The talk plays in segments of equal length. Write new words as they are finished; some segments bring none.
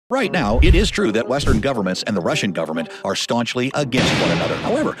Right now, it is true that Western governments and the Russian government are staunchly against one another.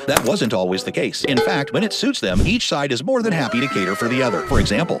 However, that wasn't always the case. In fact, when it suits them, each side is more than happy to cater for the other. For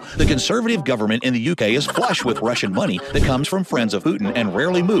example, the conservative government in the UK is flush with Russian money that comes from friends of Putin and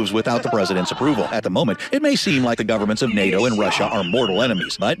rarely moves without the president's approval. At the moment, it may seem like the governments of NATO and Russia are mortal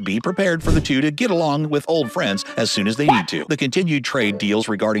enemies, but be prepared for the two to get along with old friends as soon as they need to. The continued trade deals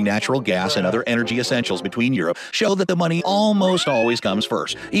regarding natural gas and other energy essentials between Europe show that the money almost always comes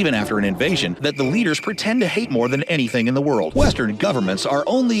first, even after an invasion that the leaders pretend to hate more than anything in the world. Western governments are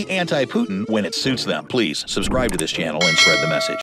only anti-Putin when it suits them. Please subscribe to this channel and spread the message.